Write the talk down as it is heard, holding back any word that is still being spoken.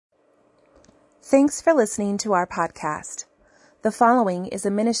Thanks for listening to our podcast. The following is a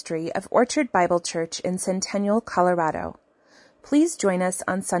ministry of Orchard Bible Church in Centennial, Colorado. Please join us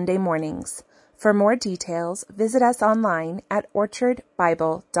on Sunday mornings. For more details, visit us online at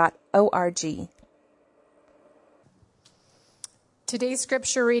orchardbible.org. Today's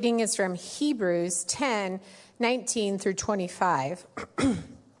scripture reading is from Hebrews 10:19 through 25.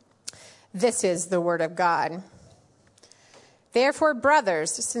 This is the word of God. Therefore, brothers,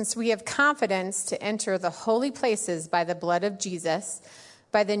 since we have confidence to enter the holy places by the blood of Jesus,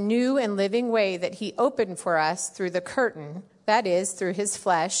 by the new and living way that he opened for us through the curtain, that is, through his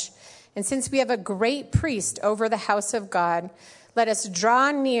flesh, and since we have a great priest over the house of God, let us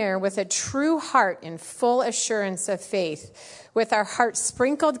draw near with a true heart in full assurance of faith, with our hearts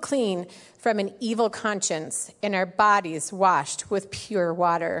sprinkled clean from an evil conscience and our bodies washed with pure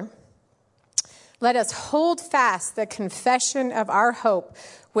water. Let us hold fast the confession of our hope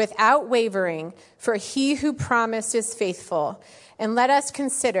without wavering, for he who promised is faithful. And let us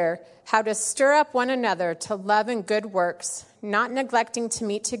consider how to stir up one another to love and good works, not neglecting to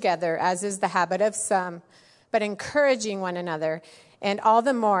meet together, as is the habit of some, but encouraging one another, and all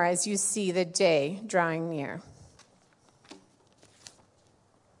the more as you see the day drawing near.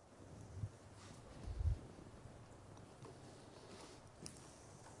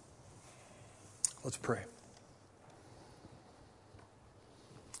 Let's pray.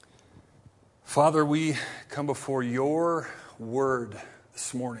 Father, we come before your word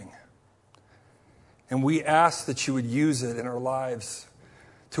this morning, and we ask that you would use it in our lives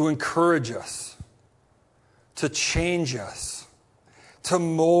to encourage us, to change us, to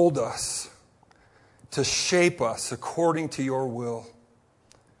mold us, to shape us according to your will,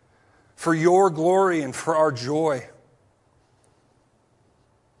 for your glory and for our joy.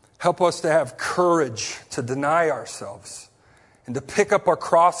 Help us to have courage to deny ourselves and to pick up our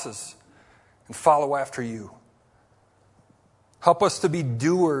crosses and follow after you. Help us to be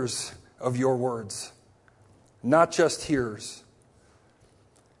doers of your words, not just hearers.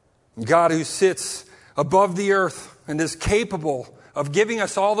 God, who sits above the earth and is capable of giving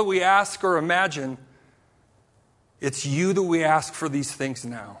us all that we ask or imagine, it's you that we ask for these things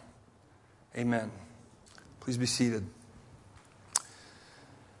now. Amen. Please be seated.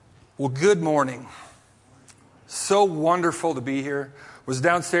 Well, good morning. So wonderful to be here. Was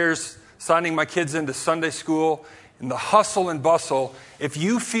downstairs signing my kids into Sunday school in the hustle and bustle. If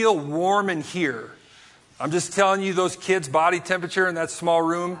you feel warm in here, I'm just telling you, those kids' body temperature in that small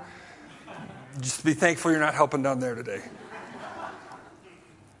room, just be thankful you're not helping down there today.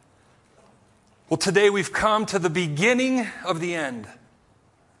 Well, today we've come to the beginning of the end.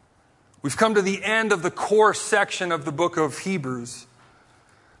 We've come to the end of the core section of the book of Hebrews.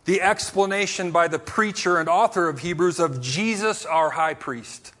 The explanation by the preacher and author of Hebrews of Jesus, our high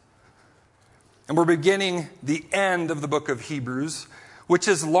priest. And we're beginning the end of the book of Hebrews, which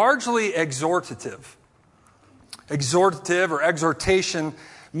is largely exhortative. Exhortative or exhortation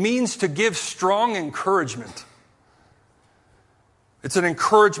means to give strong encouragement. It's an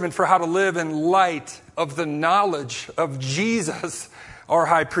encouragement for how to live in light of the knowledge of Jesus, our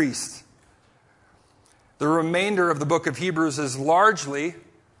high priest. The remainder of the book of Hebrews is largely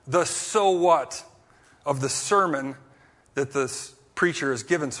the so what of the sermon that this preacher has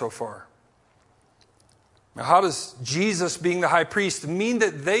given so far. Now, how does Jesus being the high priest mean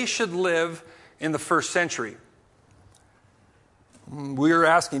that they should live in the first century? We are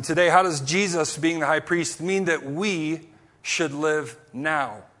asking today, how does Jesus being the high priest mean that we should live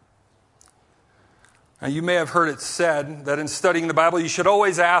now? Now, you may have heard it said that in studying the Bible, you should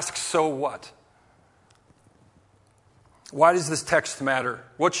always ask, so what? Why does this text matter?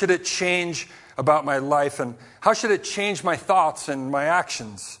 What should it change about my life? And how should it change my thoughts and my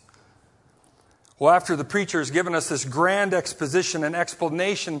actions? Well, after the preacher has given us this grand exposition and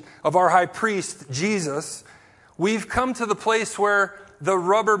explanation of our high priest, Jesus, we've come to the place where the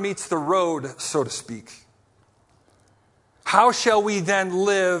rubber meets the road, so to speak. How shall we then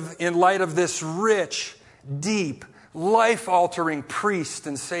live in light of this rich, deep, life-altering priest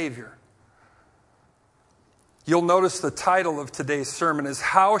and Savior? You'll notice the title of today's sermon is,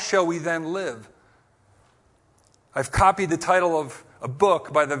 How Shall We Then Live? I've copied the title of a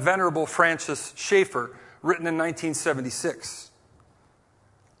book by the Venerable Francis Schaeffer, written in 1976.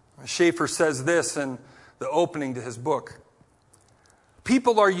 Schaeffer says this in the opening to his book.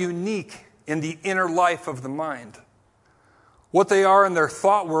 People are unique in the inner life of the mind. What they are in their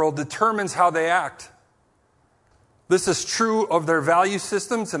thought world determines how they act. This is true of their value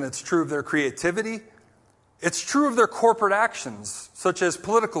systems, and it's true of their creativity. It's true of their corporate actions, such as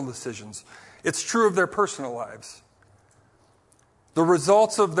political decisions. It's true of their personal lives. The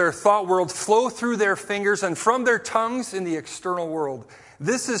results of their thought world flow through their fingers and from their tongues in the external world.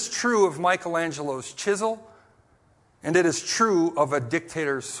 This is true of Michelangelo's chisel, and it is true of a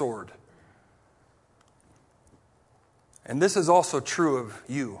dictator's sword. And this is also true of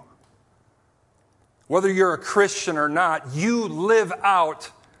you. Whether you're a Christian or not, you live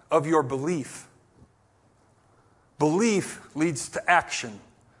out of your belief. Belief leads to action.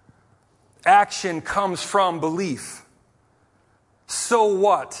 Action comes from belief. So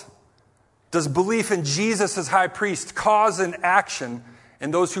what? Does belief in Jesus as high priest cause an action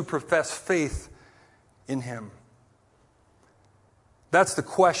in those who profess faith in him? That's the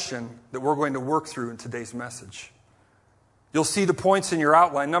question that we're going to work through in today's message. You'll see the points in your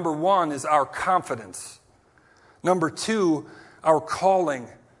outline. Number 1 is our confidence. Number 2, our calling,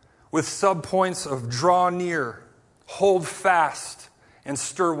 with subpoints of draw near, hold fast, and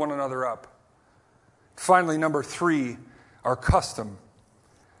stir one another up. Finally, number 3, our custom.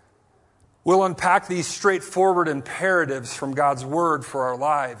 We'll unpack these straightforward imperatives from God's Word for our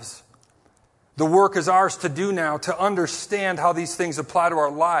lives. The work is ours to do now, to understand how these things apply to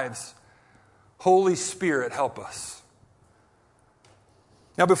our lives. Holy Spirit, help us.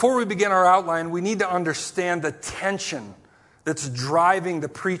 Now, before we begin our outline, we need to understand the tension that's driving the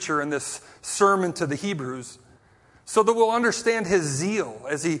preacher in this sermon to the Hebrews, so that we'll understand his zeal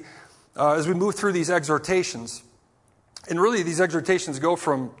as we move through these exhortations. And really, these exhortations go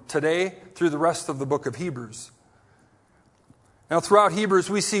from today through the rest of the book of Hebrews. Now, throughout Hebrews,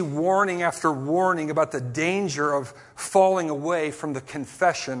 we see warning after warning about the danger of falling away from the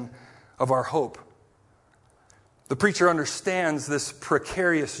confession of our hope. The preacher understands this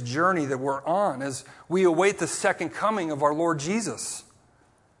precarious journey that we're on as we await the second coming of our Lord Jesus.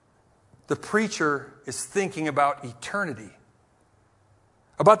 The preacher is thinking about eternity,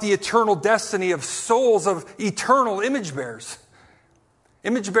 about the eternal destiny of souls of eternal image bearers.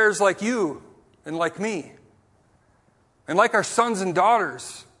 Image bearers like you and like me, and like our sons and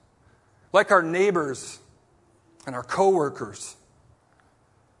daughters, like our neighbors and our co-workers.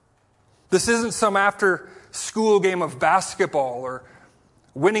 This isn't some after-school game of basketball or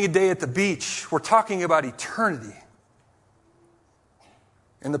winning a day at the beach. We're talking about eternity.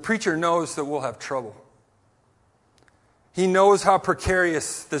 And the preacher knows that we'll have trouble. He knows how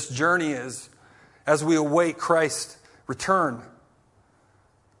precarious this journey is as we await Christ's return.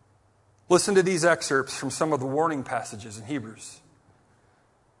 Listen to these excerpts from some of the warning passages in Hebrews.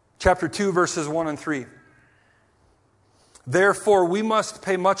 Chapter 2, verses 1 and 3. Therefore, we must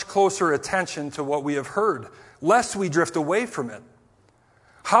pay much closer attention to what we have heard, lest we drift away from it.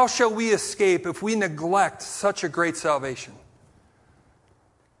 How shall we escape if we neglect such a great salvation?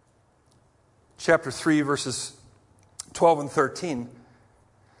 Chapter 3, verses 12 and 13.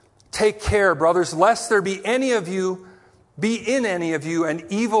 Take care, brothers, lest there be in any of you an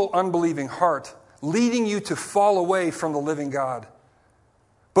evil, unbelieving heart, leading you to fall away from the living God.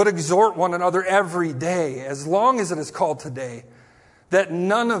 But exhort one another every day, as long as it is called today, that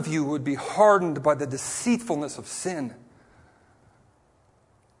none of you would be hardened by the deceitfulness of sin.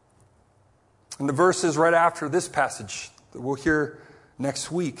 And the verses right after this passage that we'll hear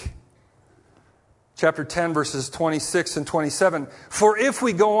next week. Chapter 10, verses 26 and 27. For if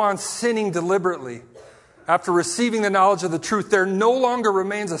we go on sinning deliberately, after receiving the knowledge of the truth, there no longer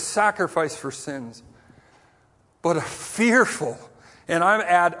remains a sacrifice for sins, but a fearful, and I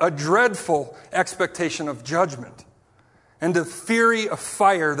add, a dreadful expectation of judgment and the fury of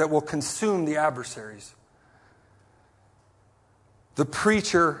fire that will consume the adversaries. The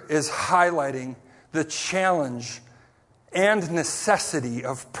preacher is highlighting the challenge and necessity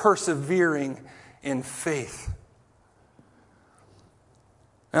of persevering in faith.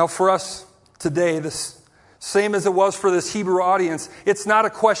 Now, for us today, this same as it was for this Hebrew audience, it's not a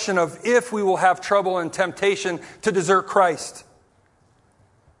question of if we will have trouble and temptation to desert Christ.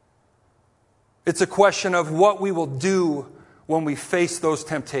 It's a question of what we will do when we face those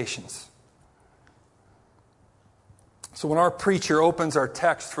temptations. So when our preacher opens our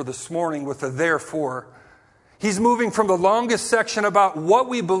text for this morning with a therefore, he's moving from the longest section about what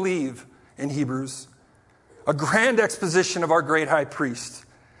we believe in Hebrews, a grand exposition of our great high priest,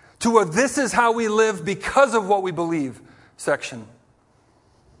 to a this is how we live because of what we believe section.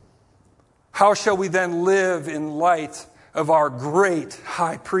 How shall we then live in light of our great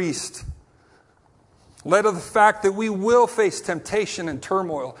high priest? In light of the fact that we will face temptation and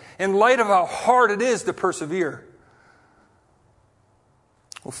turmoil, in light of how hard it is to persevere.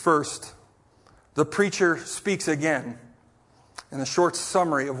 Well, first, the preacher speaks again in a short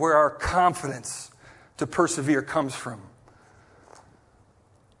summary of where our confidence to persevere comes from.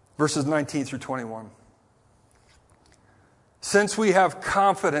 Verses 19 through 21. Since we have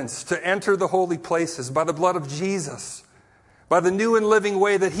confidence to enter the holy places by the blood of Jesus, by the new and living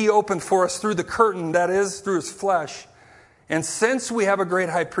way that he opened for us through the curtain, that is, through his flesh, and since we have a great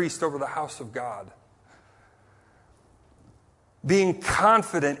high priest over the house of God, being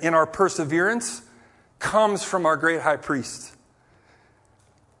confident in our perseverance comes from our great high priest.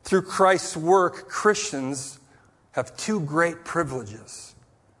 Through Christ's work, Christians have two great privileges.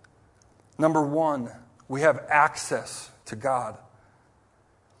 Number one, we have access to God.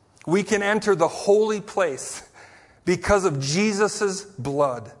 We can enter the holy place because of Jesus'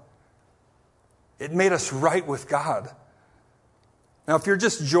 blood. It made us right with God. Now, if you're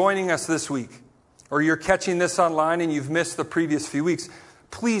just joining us this week, or you're catching this online and you've missed the previous few weeks,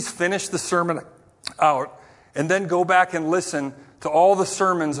 please finish the sermon out and then go back and listen to all the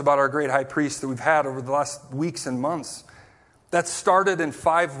sermons about our great high priest that we've had over the last weeks and months. That started in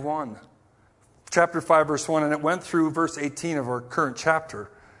 5:1. Chapter 5, verse 1, and it went through verse 18 of our current chapter.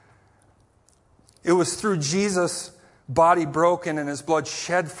 It was through Jesus' body broken and his blood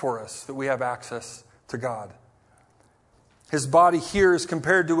shed for us that we have access to God. His body here is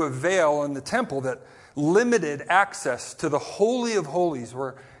compared to a veil in the temple that limited access to the Holy of Holies,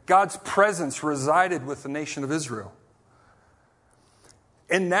 where God's presence resided with the nation of Israel.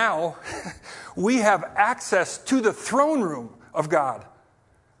 And now we have access to the throne room of God,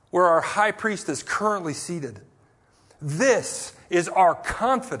 where our high priest is currently seated. This is our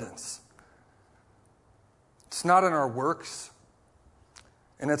confidence. It's not in our works,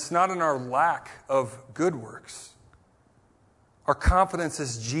 and it's not in our lack of good works. Our confidence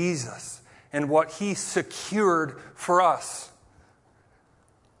is Jesus and what he secured for us.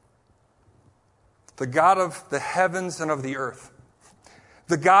 The God of the heavens and of the earth.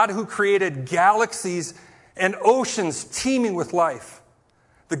 The God who created galaxies and oceans teeming with life.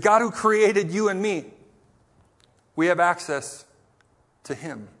 The God who created you and me, we have access to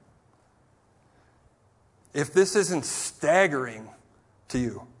him. If this isn't staggering to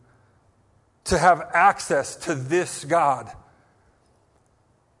you, to have access to this God,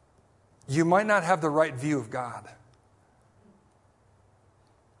 you might not have the right view of God.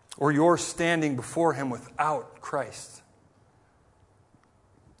 Or you're standing before him without Christ.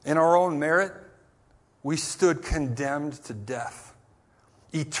 In our own merit, we stood condemned to death.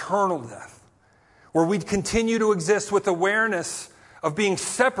 Eternal death, where we'd continue to exist with awareness of being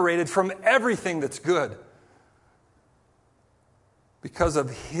separated from everything that's good. Because of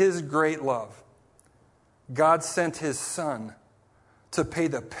his great love, God sent his Son to pay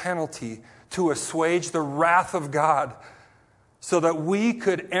the penalty to assuage the wrath of God so that we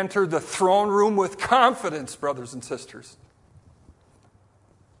could enter the throne room with confidence, brothers and sisters.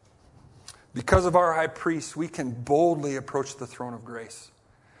 Because of our high priest, we can boldly approach the throne of grace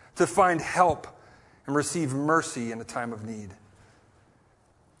to find help and receive mercy in a time of need.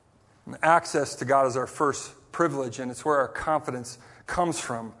 And access to God is our first privilege, and it's where our confidence comes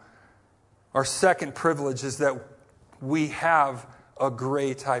from. Our second privilege is that we have a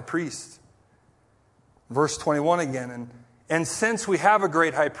great high priest. Verse 21 again, and since we have a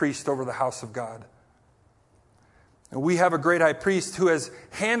great high priest over the house of God, and we have a great high priest who has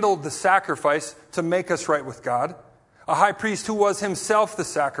handled the sacrifice to make us right with God, a high priest who was himself the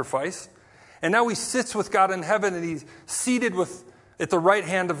sacrifice, and now he sits with God in heaven and he's seated at the right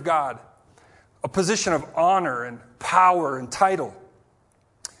hand of God, a position of honor and power and title.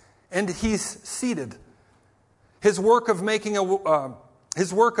 And he's seated. His work of making a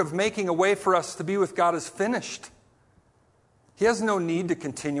way for us to be with God is finished. He has no need to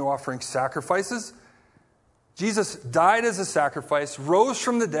continue offering sacrifices. Jesus died as a sacrifice, rose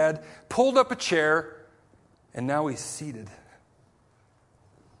from the dead, pulled up a chair, and now he's seated.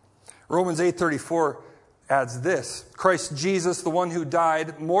 Romans 8:34 adds this: Christ Jesus, the one who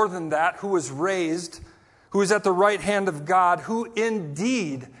died, more than that, who was raised, who is at the right hand of God, who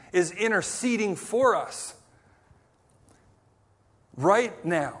indeed is interceding for us. Right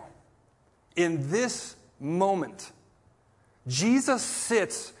now, in this moment, Jesus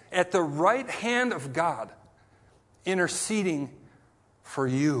sits at the right hand of God, interceding for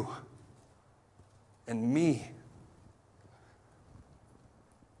you and me.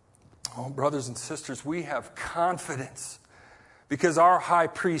 Oh, brothers and sisters, we have confidence because our high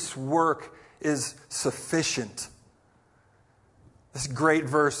priest's work is sufficient. This great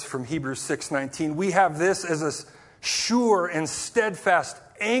verse from Hebrews 6:19. We have this as a sure and steadfast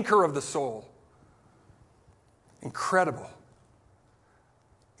anchor of the soul. Incredible.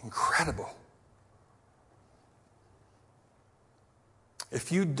 Incredible.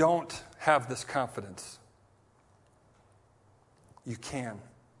 If you don't have this confidence, you can.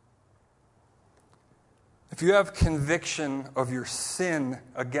 if you have conviction of your sin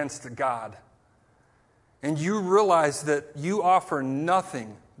against God, and you realize that you offer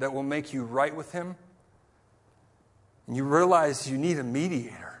nothing that will make you right with Him, and you realize you need a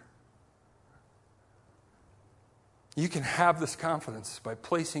mediator, you can have this confidence by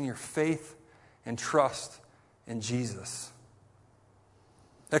placing your faith and trust in Jesus.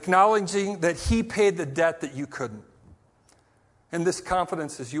 Acknowledging that He paid the debt that you couldn't. And this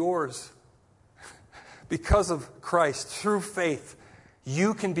confidence is yours. Because of Christ, through faith,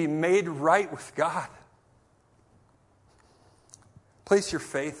 you can be made right with God. Place your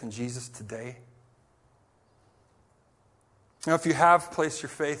faith in Jesus today. Now, if you have placed your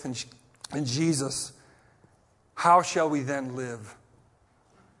faith in Jesus, how shall we then live?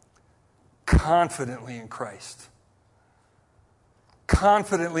 Confidently in Christ.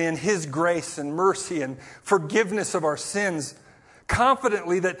 Confidently in His grace and mercy and forgiveness of our sins.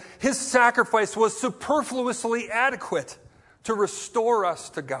 Confidently that His sacrifice was superfluously adequate to restore us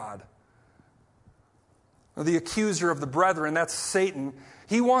to God. Now, the accuser of the brethren, that's Satan,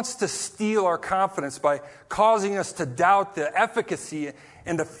 he wants to steal our confidence by causing us to doubt the efficacy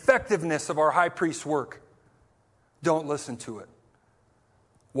and effectiveness of our high priest's work. Don't listen to it.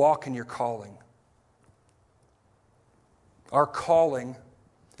 Walk in your calling. Our calling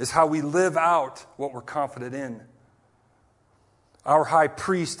is how we live out what we're confident in. Our high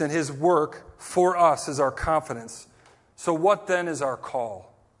priest and his work for us is our confidence. So what then is our call?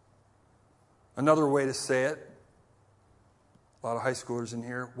 Another way to say it, a lot of high schoolers in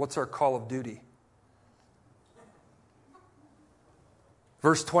here, what's our call of duty?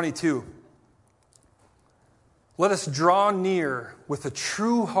 Verse 22. Let us draw near with a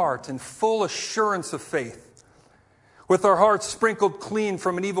true heart and full assurance of faith, with our hearts sprinkled clean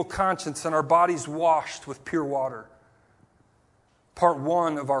from an evil conscience and our bodies washed with pure water. Part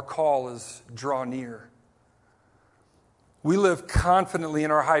one of our call is draw near. We live confidently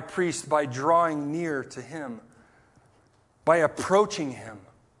in our high priest by drawing near to Him, by approaching Him,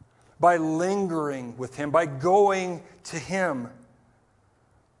 by lingering with Him, by going to Him.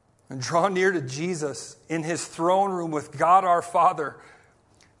 And draw near to Jesus in His throne room with God our Father.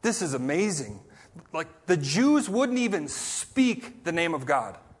 This is amazing. Like, the Jews wouldn't even speak the name of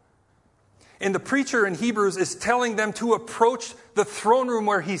God. And the preacher in Hebrews is telling them to approach the throne room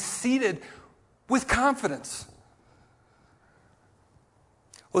where He's seated with confidence.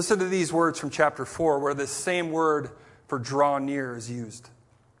 Listen to these words from chapter 4, where this same word for draw near is used.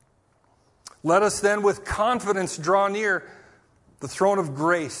 Let us then with confidence draw near the throne of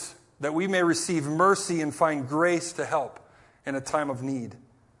grace, that we may receive mercy and find grace to help in a time of need.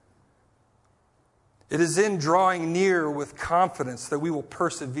 It is in drawing near with confidence that we will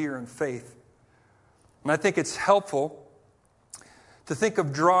persevere in faith. And I think it's helpful to think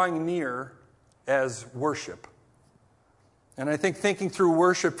of drawing near as worship. And I think thinking through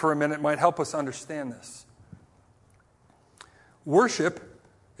worship for a minute might help us understand this. Worship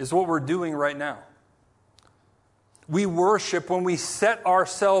is what we're doing right now. We worship when we set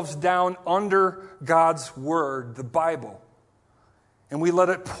ourselves down under God's Word, the Bible, and we let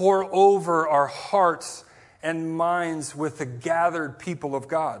it pour over our hearts and minds with the gathered people of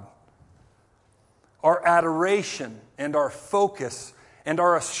God. Our adoration and our focus and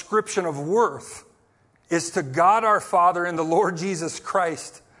our ascription of worth is to God our Father and the Lord Jesus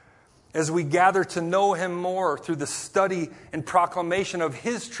Christ as we gather to know Him more through the study and proclamation of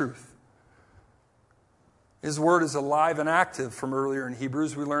His truth. His word is alive and active. From earlier in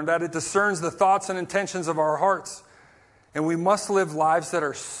Hebrews, we learned that it discerns the thoughts and intentions of our hearts. And we must live lives that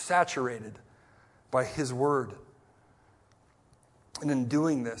are saturated by His word. And in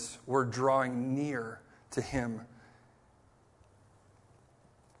doing this, we're drawing near to Him.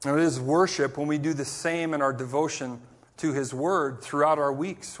 Now, it is worship when we do the same in our devotion to His word throughout our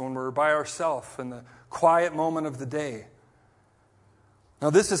weeks, when we're by ourselves in the quiet moment of the day. Now,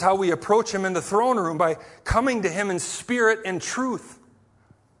 this is how we approach Him in the throne room, by coming to Him in spirit and truth.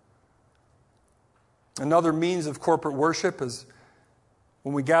 Another means of corporate worship is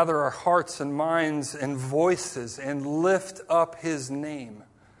when we gather our hearts and minds and voices and lift up His name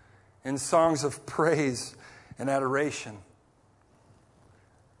in songs of praise and adoration.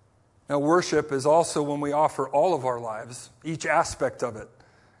 Now, worship is also when we offer all of our lives, each aspect of it,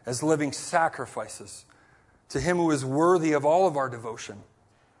 as living sacrifices to Him who is worthy of all of our devotion.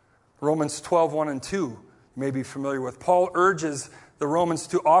 Romans 12:1 and 2, you may be familiar with. Paul urges the Romans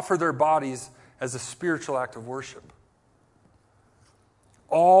to offer their bodies as a spiritual act of worship.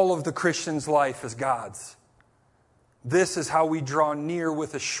 All of the Christian's life is God's. This is how we draw near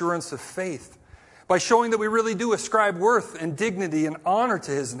with assurance of faith, by showing that we really do ascribe worth and dignity and honor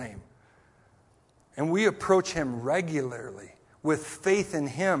to His name. and we approach Him regularly with faith in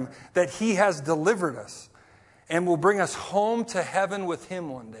Him that He has delivered us and will bring us home to heaven with Him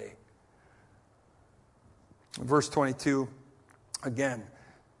one day. Verse 22, again,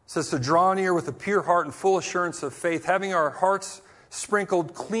 says to draw near with a pure heart and full assurance of faith, having our hearts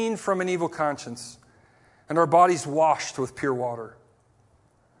sprinkled clean from an evil conscience and our bodies washed with pure water.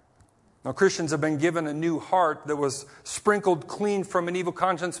 Now, Christians have been given a new heart that was sprinkled clean from an evil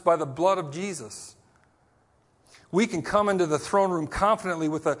conscience by the blood of Jesus. We can come into the throne room confidently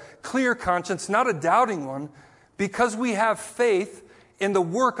with a clear conscience, not a doubting one, because we have faith in the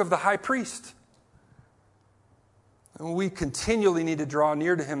work of the high priest. And we continually need to draw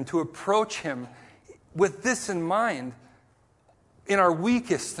near to Him, to approach Him with this in mind in our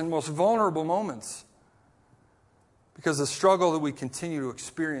weakest and most vulnerable moments. Because the struggle that we continue to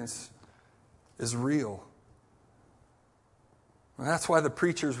experience is real. And that's why the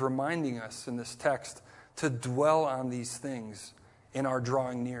preacher is reminding us in this text to dwell on these things in our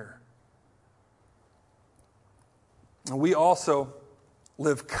drawing near. And we also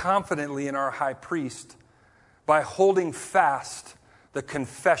live confidently in our high priest by holding fast the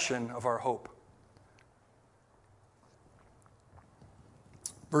confession of our hope.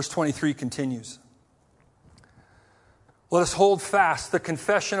 Verse 23 continues. Let us hold fast the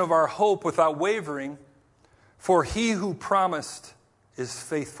confession of our hope without wavering, for He who promised is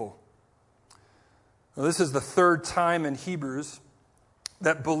faithful. Now, this is the third time in Hebrews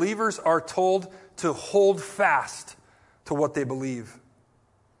that believers are told to hold fast to what they believe.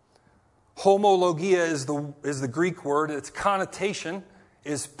 Homologia is the Greek word. Its connotation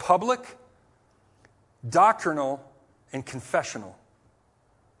is public, doctrinal, and confessional.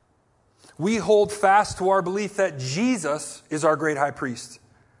 We hold fast to our belief that Jesus is our great high priest.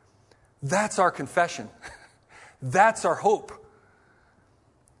 That's our confession. That's our hope.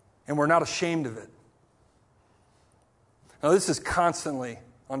 And we're not ashamed of it. Now, this is constantly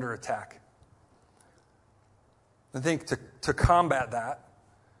under attack. I think to combat that,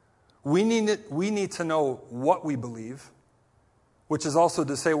 we need to know what we believe, which is also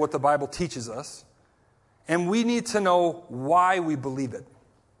to say what the Bible teaches us, and we need to know why we believe it.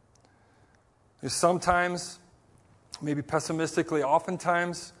 Because sometimes, maybe pessimistically,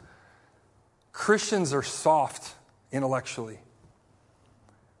 oftentimes, Christians are soft intellectually.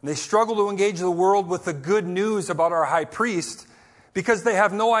 They struggle to engage the world with the good news about our high priest because they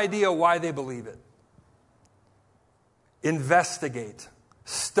have no idea why they believe it. Investigate,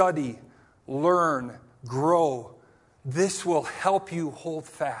 study, learn, grow. This will help you hold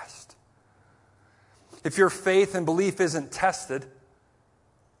fast. If your faith and belief isn't tested,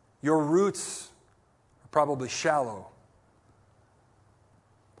 your roots are probably shallow.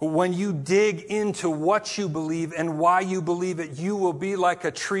 But when you dig into what you believe and why you believe it, you will be like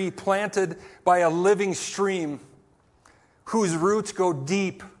a tree planted by a living stream whose roots go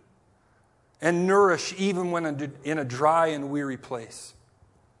deep and nourish even when in a dry and weary place.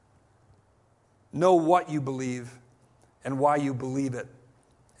 Know what you believe and why you believe it,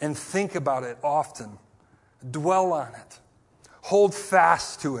 and think about it often. Dwell on it. Hold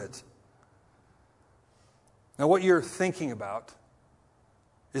fast to it. Now, what you're thinking about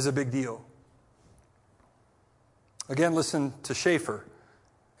is a big deal. Again, listen to Schaeffer.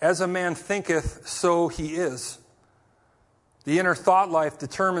 As a man thinketh, so he is. The inner thought life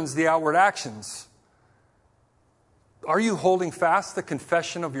determines the outward actions. Are you holding fast the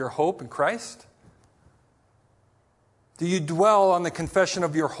confession of your hope in Christ? Do you dwell on the confession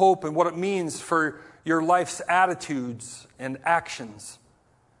of your hope and what it means for your life's attitudes and actions?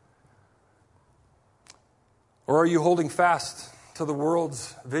 Or are you holding fast to the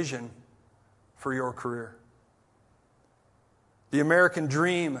world's vision for your career? The American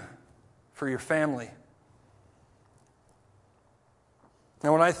dream for your family?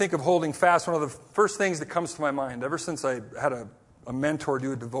 Now, when I think of holding fast, one of the first things that comes to my mind, ever since I had a mentor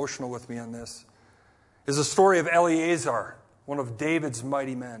do a devotional with me on this, is the story of Eleazar, one of David's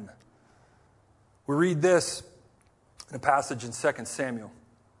mighty men. We read this in a passage in 2 Samuel.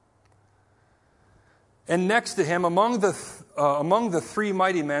 And next to him, among the three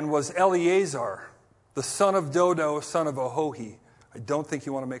mighty men, was Eleazar, the son of Dodo, son of Ahohi. I don't think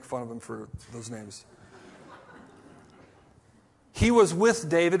you want to make fun of him for those names. He was with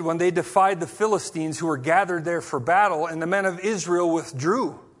David when they defied the Philistines who were gathered there for battle, and the men of Israel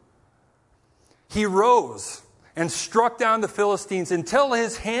withdrew. He rose and struck down the Philistines until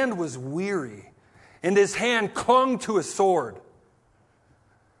his hand was weary, and his hand clung to his sword.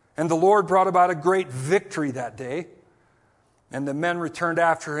 And the Lord brought about a great victory that day, and the men returned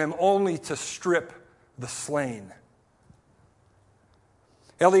after him only to strip the slain.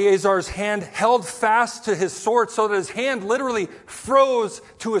 Eleazar's hand held fast to his sword so that his hand literally froze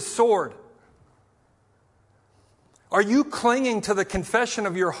to his sword. Are you clinging to the confession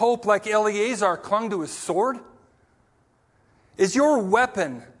of your hope like Eleazar clung to his sword? Is your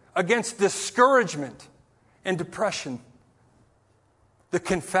weapon against discouragement and depression the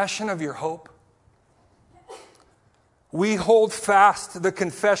confession of your hope? We hold fast the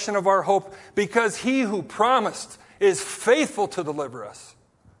confession of our hope because he who promised is faithful to deliver us.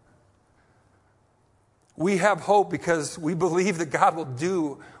 We have hope because we believe that God will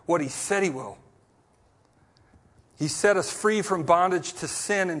do what he said he will. He set us free from bondage to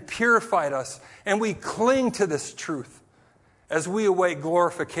sin and purified us, and we cling to this truth as we await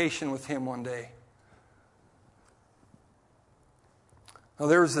glorification with him one day. Now,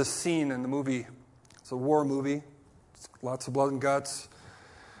 there's this scene in the movie. It's a war movie. It's lots of blood and guts.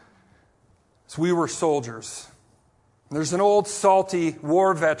 It's We Were Soldiers. There's an old, salty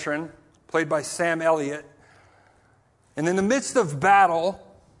war veteran, played by Sam Elliott. And in the midst of battle,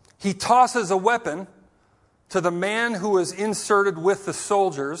 he tosses a weapon to the man who is inserted with the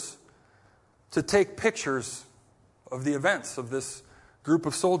soldiers to take pictures of the events of this group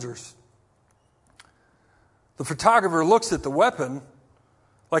of soldiers. The photographer looks at the weapon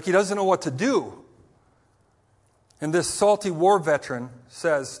like he doesn't know what to do. And this salty war veteran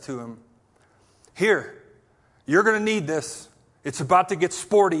says to him, "Here, you're going to need this. It's about to get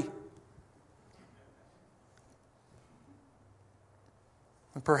sporty."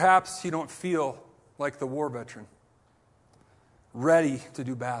 And perhaps you don't feel like the war veteran, ready to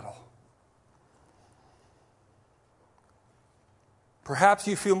do battle. Perhaps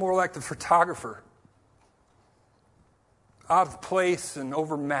you feel more like the photographer, out of place and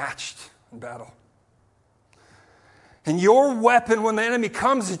overmatched in battle. And your weapon when the enemy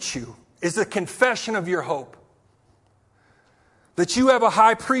comes at you is the confession of your hope. That you have a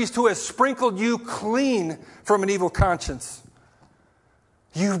high priest who has sprinkled you clean from an evil conscience.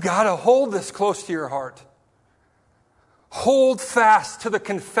 You've got to hold this close to your heart. Hold fast to the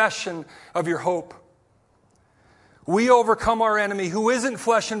confession of your hope. We overcome our enemy, who isn't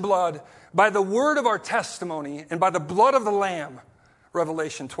flesh and blood, by the word of our testimony and by the blood of the Lamb.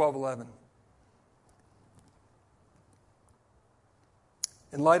 Revelation 12:11.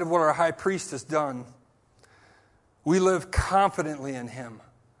 In light of what our high priest has done, we live confidently in him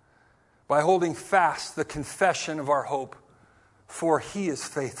by holding fast the confession of our hope, for he is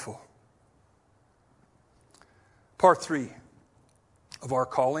faithful. Part 3 of our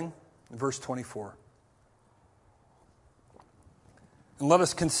calling, verse 24. And let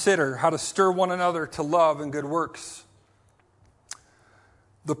us consider how to stir one another to love and good works.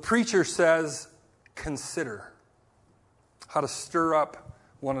 The preacher says, consider how to stir up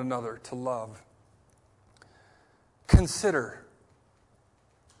one another to love. Consider,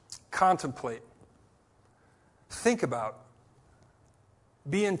 contemplate, think about,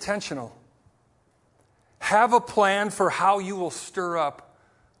 be intentional. Have a plan for how you will stir up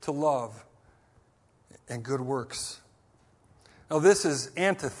to love and good works. Now, this is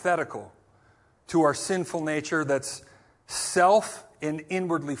antithetical to our sinful nature that's self and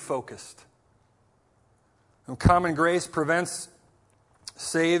inwardly focused. And common grace prevents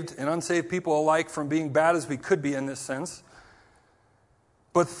saved and unsaved people alike from being bad as we could be in this sense.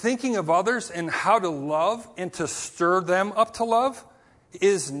 But thinking of others and how to love and to stir them up to love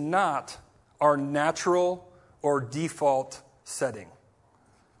is not our natural or default setting.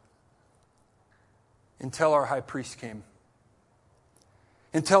 Until our high priest came.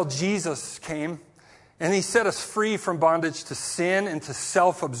 Until Jesus came and he set us free from bondage to sin and to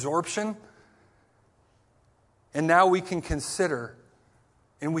self-absorption. And now we can consider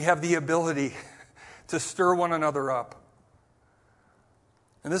and we have the ability to stir one another up.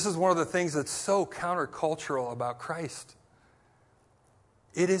 And this is one of the things that's so countercultural about Christ.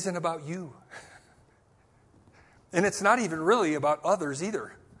 It isn't about you. And it's not even really about others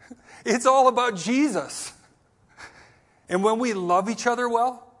either. It's all about Jesus. And when we love each other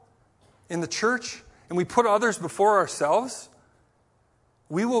well in the church and we put others before ourselves,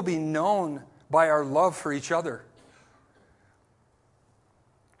 we will be known by our love for each other.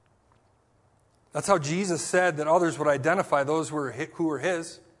 That's how Jesus said that others would identify those who were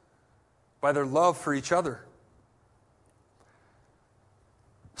his, by their love for each other.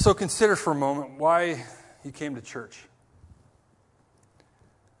 So consider for a moment why you came to church.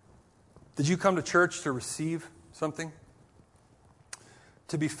 Did you come to church to receive something?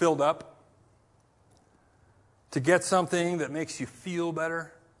 To be filled up? To get something that makes you feel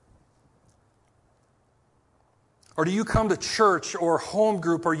better? Or do you come to church or home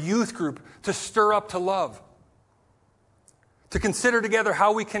group or youth group to stir up to love? to consider together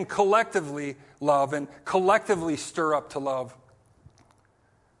how we can collectively love and collectively stir up to love.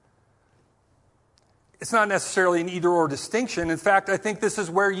 It's not necessarily an either-or distinction. In fact, I think this is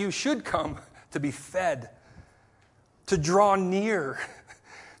where you should come to be fed, to draw near,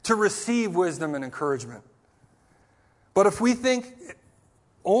 to receive wisdom and encouragement. But if we think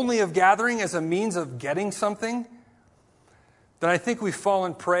only of gathering as a means of getting something, then I think we've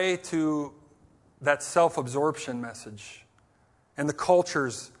fallen prey to that self-absorption message and the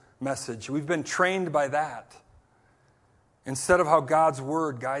culture's message. We've been trained by that instead of how God's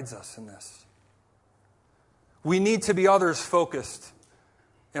Word guides us in this. We need to be others-focused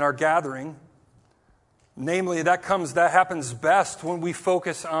in our gathering. Namely, that happens best when we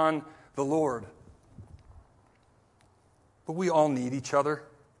focus on the Lord. But we all need each other.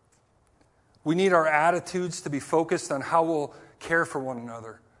 We need our attitudes to be focused on how we'll care for one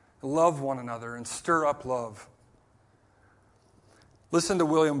another, love one another, and stir up love. Listen to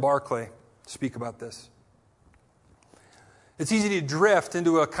William Barclay speak about this. It's easy to drift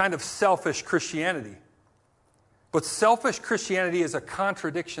into a kind of selfish Christianity. But selfish Christianity is a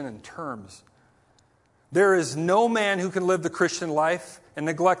contradiction in terms. There is no man who can live the Christian life and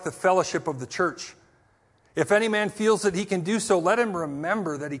neglect the fellowship of the church. If any man feels that he can do so, let him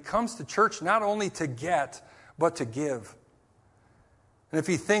remember that he comes to church not only to get, but to give. And if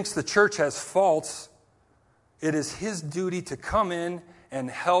he thinks the church has faults, it is his duty to come in and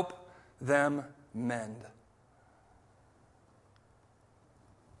help them mend.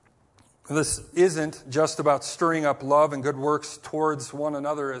 This isn't just about stirring up love and good works towards one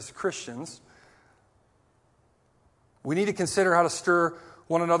another as Christians. We need to consider how to stir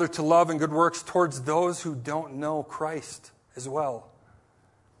one another to love and good works towards those who don't know Christ as well.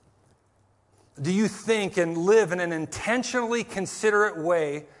 Do you think and live in an intentionally considerate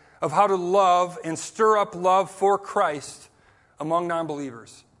way of how to love and stir up love for Christ among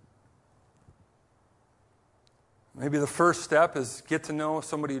non-believers? Maybe the first step is get to know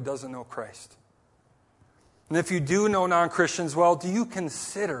somebody who doesn't know Christ. And if you do know non-Christians well, do you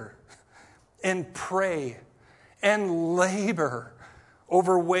consider and pray and labor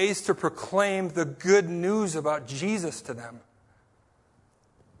over ways to proclaim the good news about Jesus to them?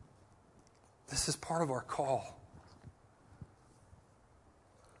 This is part of our call.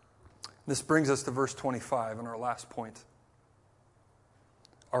 This brings us to verse 25 and our last point.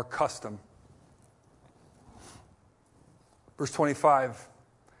 Our custom. Verse 25,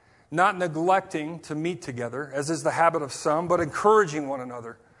 not neglecting to meet together, as is the habit of some, but encouraging one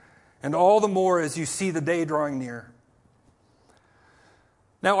another, and all the more as you see the day drawing near.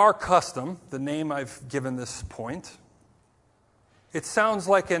 Now, our custom, the name I've given this point, it sounds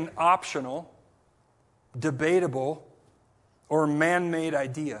like an optional, debatable, or man-made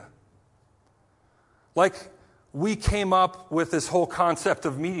idea. Like we came up with this whole concept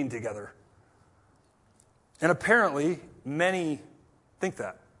of meeting together. And apparently, many think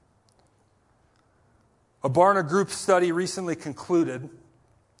that. A Barna Group study recently concluded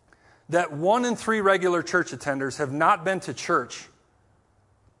that 1 in 3 regular church attenders have not been to church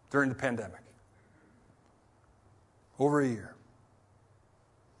during the pandemic. Over a year.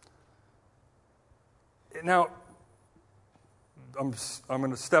 Now, I'm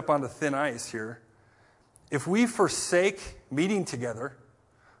going to step onto thin ice here. If we forsake meeting together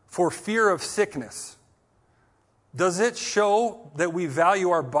for fear of sickness, does it show that we value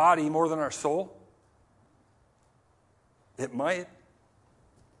our body more than our soul? It might.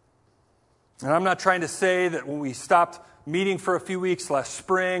 And I'm not trying to say that when we stopped meeting for a few weeks last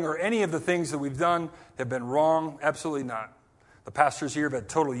spring or any of the things that we've done have been wrong. Absolutely not. The pastors here have had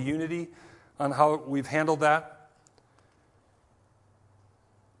total unity on how we've handled that.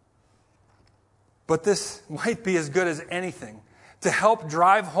 But this might be as good as anything to help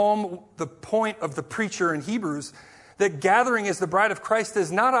drive home the point of the preacher in Hebrews that gathering as the bride of Christ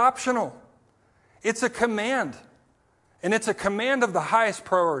is not optional. It's a command. And it's a command of the highest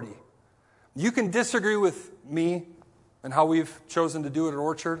priority. You can disagree with me and how we've chosen to do it at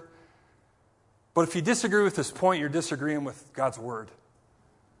Orchard. But if you disagree with this point, you're disagreeing with God's Word.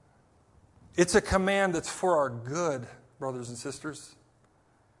 It's a command that's for our good, brothers and sisters.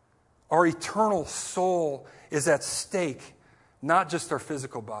 Our eternal soul is at stake, not just our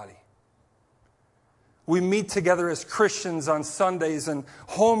physical body. We meet together as Christians on Sundays and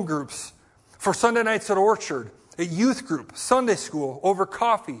home groups, for Sunday nights at Orchard, a youth group, Sunday school, over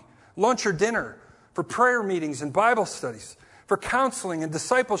coffee, lunch or dinner, for prayer meetings and Bible studies, for counseling and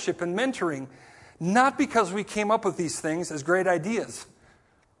discipleship and mentoring, not because we came up with these things as great ideas,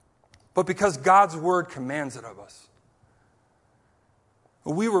 but because God's Word commands it of us.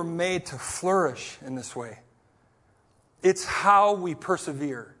 We were made to flourish in this way. It's how we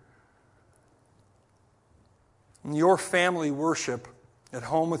persevere. And your family worship at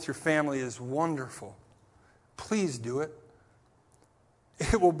home with your family is wonderful. Please do it.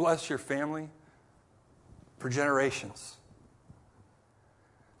 It will bless your family for generations.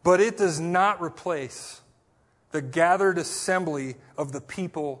 But it does not replace the gathered assembly of the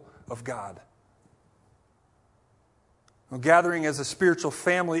people of God. Now, gathering as a spiritual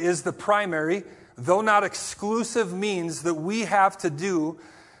family is the primary, though not exclusive, means that we have to do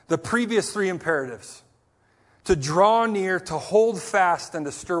the previous three imperatives: to draw near, to hold fast, and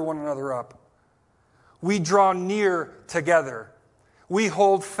to stir one another up. We draw near together. We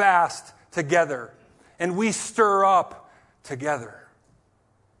hold fast together. And we stir up together.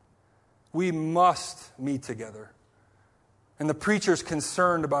 We must meet together. And the preacher's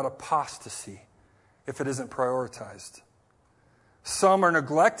concerned about apostasy if it isn't prioritized. Some are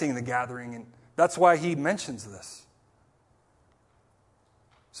neglecting the gathering, and that's why he mentions this.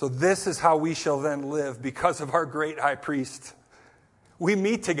 So this is how we shall then live because of our great high priest. We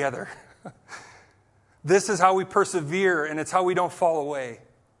meet together. This is how we persevere, and it's how we don't fall away.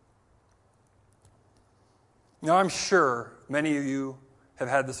 Now, I'm sure many of you have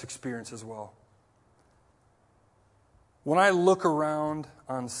had this experience as well. When I look around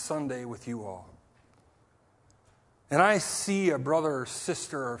on Sunday with you all, and I see a brother or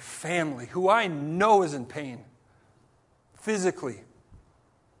sister or family who I know is in pain, physically,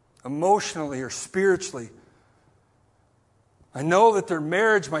 emotionally, or spiritually, I know that their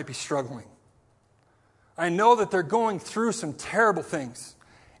marriage might be struggling. I know that they're going through some terrible things.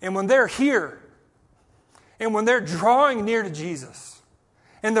 And when they're here, and when they're drawing near to Jesus,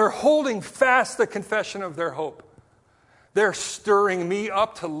 and they're holding fast the confession of their hope, they're stirring me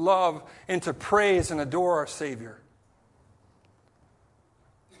up to love and to praise and adore our Savior.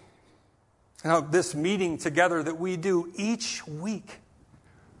 Now, this meeting together that we do each week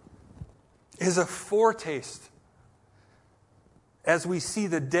is a foretaste as we see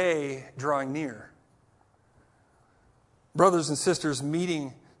the day drawing near. Brothers and sisters,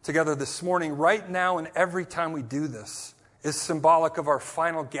 meeting together this morning, right now and every time we do this, is symbolic of our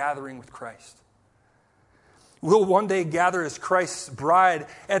final gathering with Christ. We'll one day gather as Christ's bride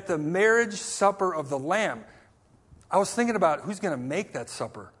at the marriage supper of the Lamb. I was thinking about who's going to make that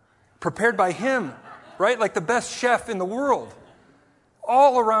supper. Prepared by Him, right? Like the best chef in the world.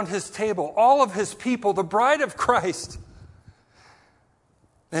 All around His table, all of His people, the bride of Christ.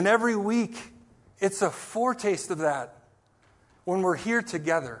 And every week, it's a foretaste of that. When we're here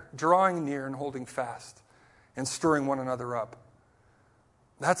together, drawing near and holding fast and stirring one another up.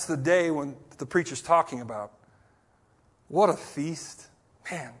 That's the day when the preacher's talking about. What a feast.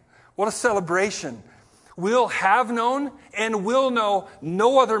 Man, what a celebration. We'll have known and will know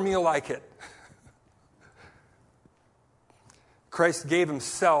no other meal like it. Christ gave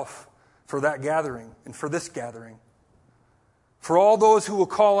Himself for that gathering and for this gathering. For all those who will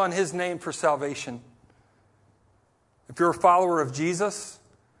call on His name for salvation. If you're a follower of Jesus,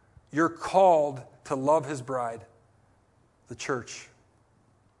 you're called to love His bride, the church.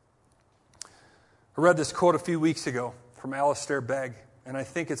 I read this quote a few weeks ago from Alistair Begg, and I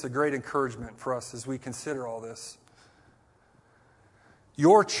think it's a great encouragement for us as we consider all this.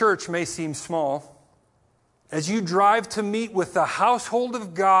 Your church may seem small. As you drive to meet with the household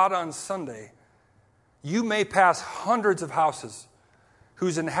of God on Sunday, you may pass hundreds of houses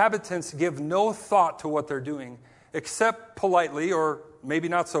whose inhabitants give no thought to what they're doing, except politely, or maybe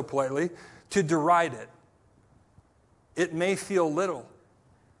not so politely, to deride it. It may feel little,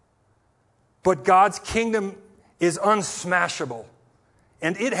 but God's kingdom is unsmashable.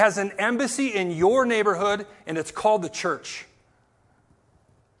 And it has an embassy in your neighborhood, and it's called the church.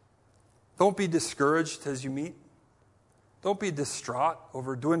 Don't be discouraged as you meet. Don't be distraught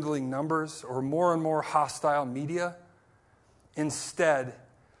over dwindling numbers or more and more hostile media. Instead,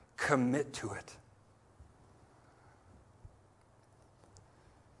 commit to it.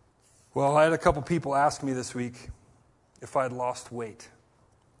 Well, I had a couple people ask me this week if I'd lost weight.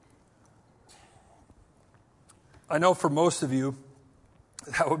 I know for most of you,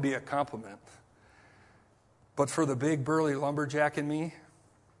 that would be a compliment. But for the big, burly lumberjack in me,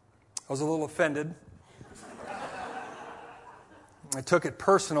 I was a little offended. I took it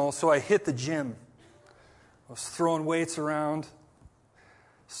personal, so I hit the gym. I was throwing weights around,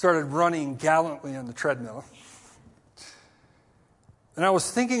 started running gallantly on the treadmill. And I was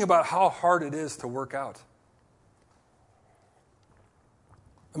thinking about how hard it is to work out.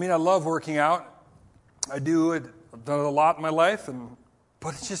 I mean, I love working out. I do it. I've done it a lot in my life,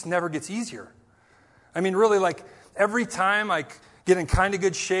 but it just never gets easier. I mean, really, like every time I get in kind of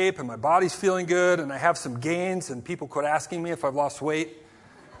good shape and my body's feeling good and I have some gains and people quit asking me if I've lost weight,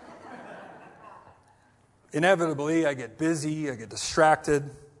 inevitably I get busy, I get distracted,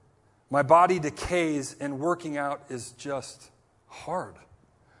 my body decays, and working out is just hard.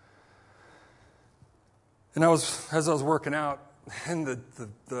 And as I was working out, and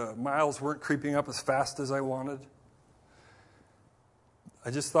the miles weren't creeping up as fast as I wanted,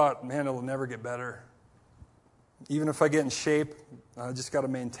 I just thought, man, it'll never get better. Even if I get in shape, I just got to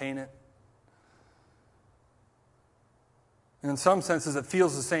maintain it. And in some senses, it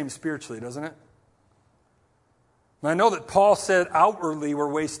feels the same spiritually, doesn't it? And I know that Paul said outwardly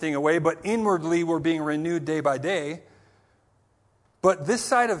we're wasting away, but inwardly we're being renewed day by day. But this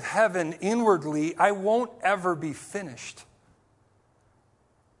side of heaven, inwardly, I won't ever be finished.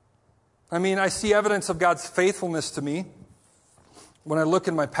 I mean, I see evidence of God's faithfulness to me when I look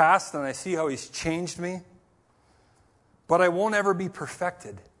in my past and I see how He's changed me. But I won't ever be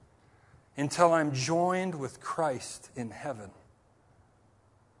perfected until I'm joined with Christ in heaven.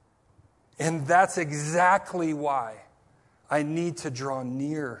 And that's exactly why I need to draw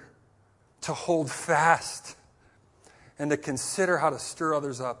near, to hold fast, and to consider how to stir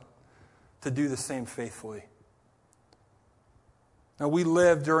others up to do the same faithfully. Now, we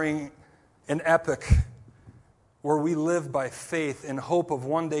live during an epoch where we live by faith in hope of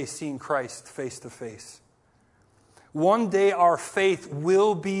one day seeing Christ face to face. One day our faith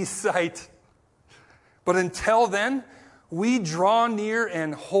will be sight. But until then, we draw near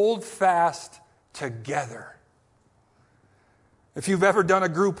and hold fast together. If you've ever done a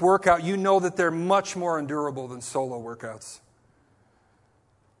group workout, you know that they're much more endurable than solo workouts.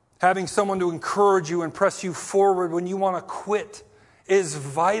 Having someone to encourage you and press you forward when you want to quit is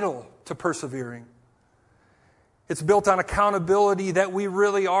vital to persevering. It's built on accountability that we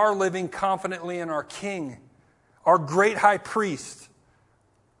really are living confidently in our King, our great high priest,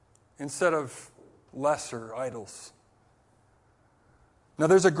 instead of lesser idols. Now,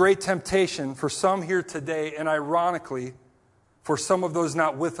 there's a great temptation for some here today, and ironically, for some of those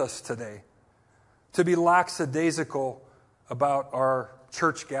not with us today, to be lackadaisical about our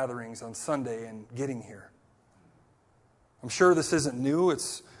church gatherings on Sunday and getting here. I'm sure this isn't new.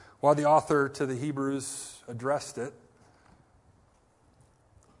 It's why the author to the Hebrews addressed it.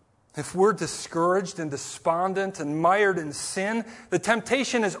 If we're discouraged and despondent and mired in sin, the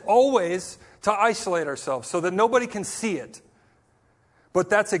temptation is always to isolate ourselves so that nobody can see it. But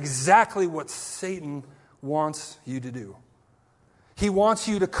that's exactly what Satan wants you to do. He wants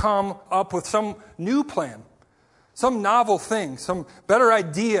you to come up with some new plan, some novel thing, some better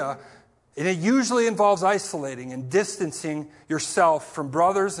idea, and it usually involves isolating and distancing yourself from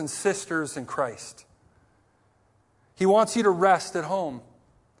brothers and sisters in Christ. He wants you to rest at home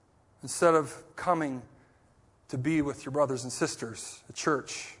instead of coming to be with your brothers and sisters at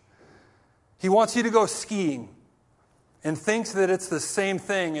church. He wants you to go skiing and thinks that it's the same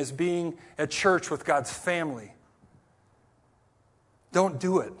thing as being at church with God's family. Don't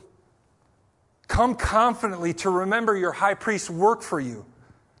do it. Come confidently to remember your high priest's work for you.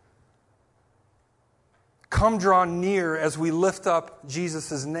 Come draw near as we lift up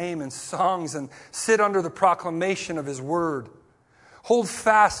Jesus' name in songs and sit under the proclamation of His word. Hold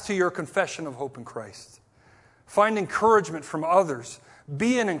fast to your confession of hope in Christ. Find encouragement from others.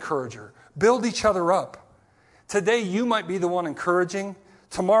 Be an encourager. Build each other up. Today you might be the one encouraging.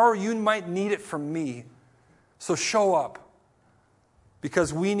 Tomorrow you might need it from me. So show up.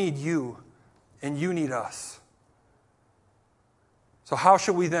 Because we need you and you need us. So how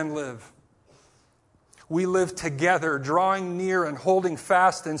should we then live? We live together, drawing near and holding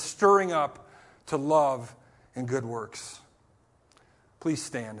fast and stirring up to love and good works. Please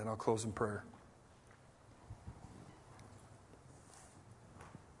stand and I'll close in prayer.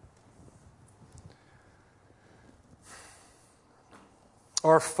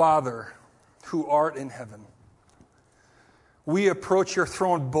 Our Father, who art in heaven, we approach your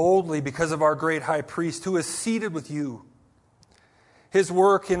throne boldly because of our great high priest who is seated with you. His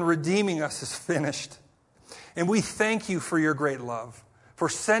work in redeeming us is finished. And we thank you for your great love, for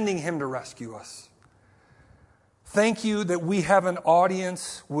sending him to rescue us. Thank you that we have an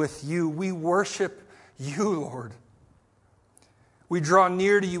audience with you. We worship you, Lord. We draw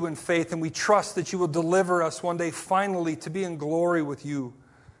near to you in faith, and we trust that you will deliver us one day finally to be in glory with you.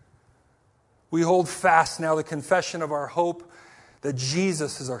 We hold fast now the confession of our hope that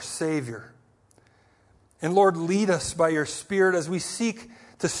Jesus is our Savior. And Lord, lead us by your Spirit as we seek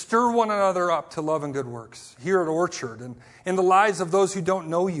to stir one another up to love and good works here at Orchard and in the lives of those who don't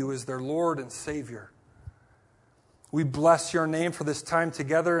know you as their Lord and Savior. We bless your name for this time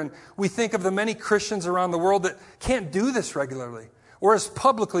together, and we think of the many Christians around the world that can't do this regularly or as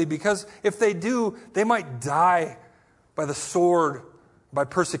publicly, because if they do, they might die by the sword, by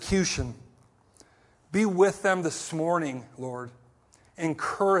persecution. Be with them this morning, Lord.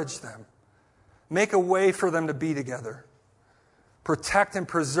 Encourage them. Make a way for them to be together. Protect and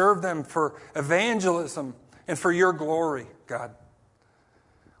preserve them for evangelism and for your glory, God.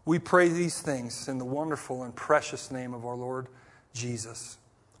 We pray these things in the wonderful and precious name of our Lord Jesus,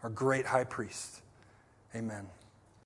 our great high priest. Amen.